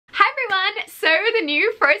the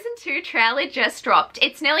new Frozen 2 trailer just dropped.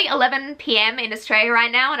 It's nearly 11 PM in Australia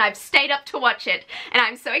right now and I've stayed up to watch it and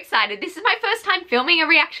I'm so excited. This is my first time filming a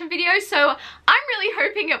reaction video, so I'm really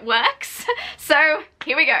hoping it works. So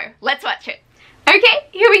here we go, let's watch it. Okay,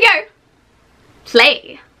 here we go.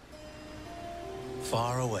 Play.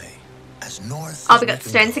 Far away, as north oh, we got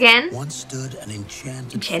stones again. Once stood an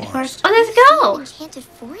enchanted forest. Oh, there's a girl. Enchanted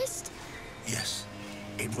forest? Yes,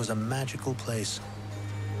 it was a magical place,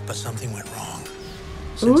 but something went wrong.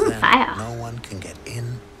 Ooh, fire. No one can get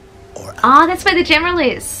in or out. Oh, that's where the general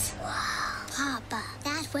is. Wow, Papa,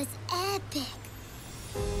 that was epic.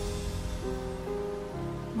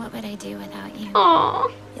 What would I do without you?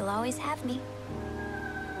 Oh. You'll always have me.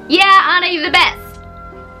 Yeah, Anna, you're the best.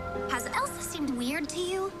 Has Elsa seemed weird to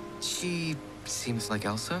you? She seems like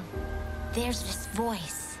Elsa. There's this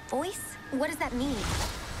voice. Voice? What does that mean?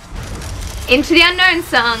 Into the Unknown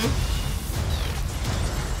song.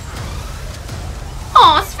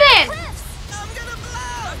 Oh, Sven! I'm gonna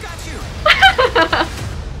blow! I got you!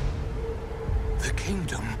 The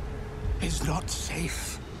kingdom is not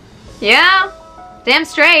safe. Yeah, damn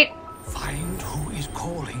straight. Find who is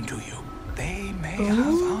calling to you. They may have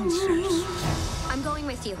answers. I'm going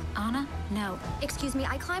with you. Anna? No. Excuse me,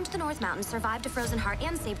 I climbed the North Mountain, survived a frozen heart,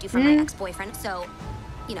 and saved you from my ex-boyfriend, so,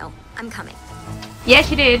 you know, I'm coming. Yes,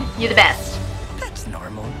 you did. You're the best. That's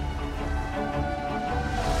normal.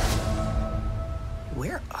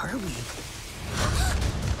 Where are we?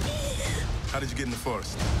 How did you get in the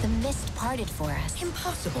forest? The mist parted for us.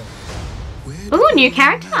 Impossible. Ooh, new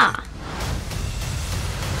character.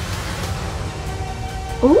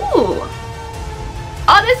 Ooh.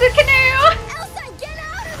 Oh, there's a canoe. Elsa, get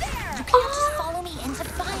out of there! You can't just follow me into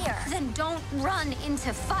fire. Then don't run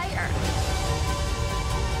into fire.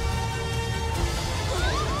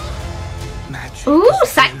 Magic Ooh, is a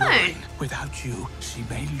Cyclone. line. Without you, she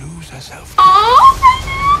may lose herself. Oh.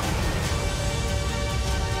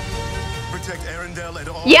 Protect Arendelle at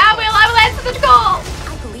all Yeah, I will answer the call.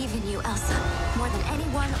 I believe in you, Elsa, more than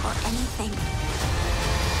anyone or anything.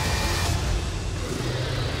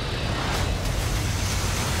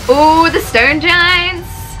 Ooh, the Stone Giants.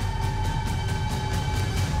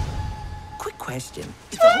 Quick question.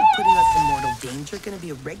 Is the whole putting us in mortal danger gonna be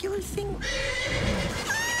a regular thing?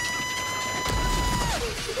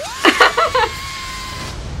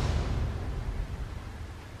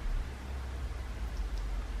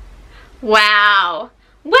 Wow.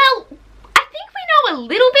 Well, I think we know a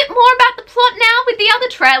little bit more about the plot now. With the other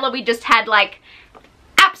trailer, we just had, like,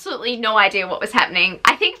 absolutely no idea what was happening.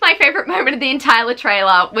 I think my favorite moment of the entire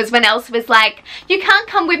trailer was when Elsa was like, "You can't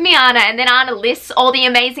come with me, Anna," and then Anna lists all the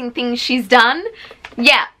amazing things she's done.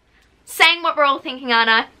 Yeah. Saying what we're all thinking,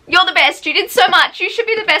 Anna. You're the best. You did so much. You should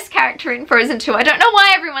be the best character in Frozen 2. I don't know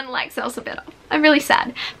why everyone likes Elsa better. I'm really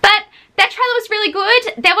sad. But that trailer was really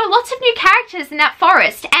good. There were lots of new characters in that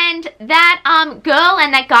forest, and that girl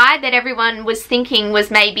and that guy that everyone was thinking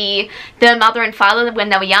was maybe the mother and father when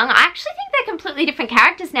they were young, I actually think they're completely different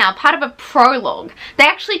characters now, part of a prologue. They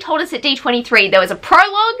actually told us at D23 there was a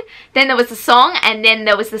prologue, then there was the song, and then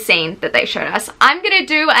there was the scene that they showed us. I'm gonna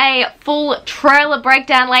do a full trailer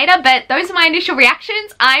breakdown later, but those are my initial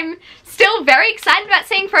reactions. I'm still very excited about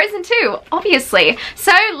seeing Frozen 2, obviously.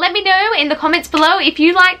 So let me know in the comments below if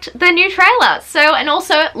you liked the new trailer. So, and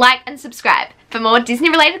also like and subscribe for more Disney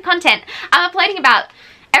related content. I'm uploading about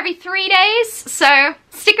every 3 days, so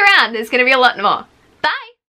stick around, there's gonna be a lot more.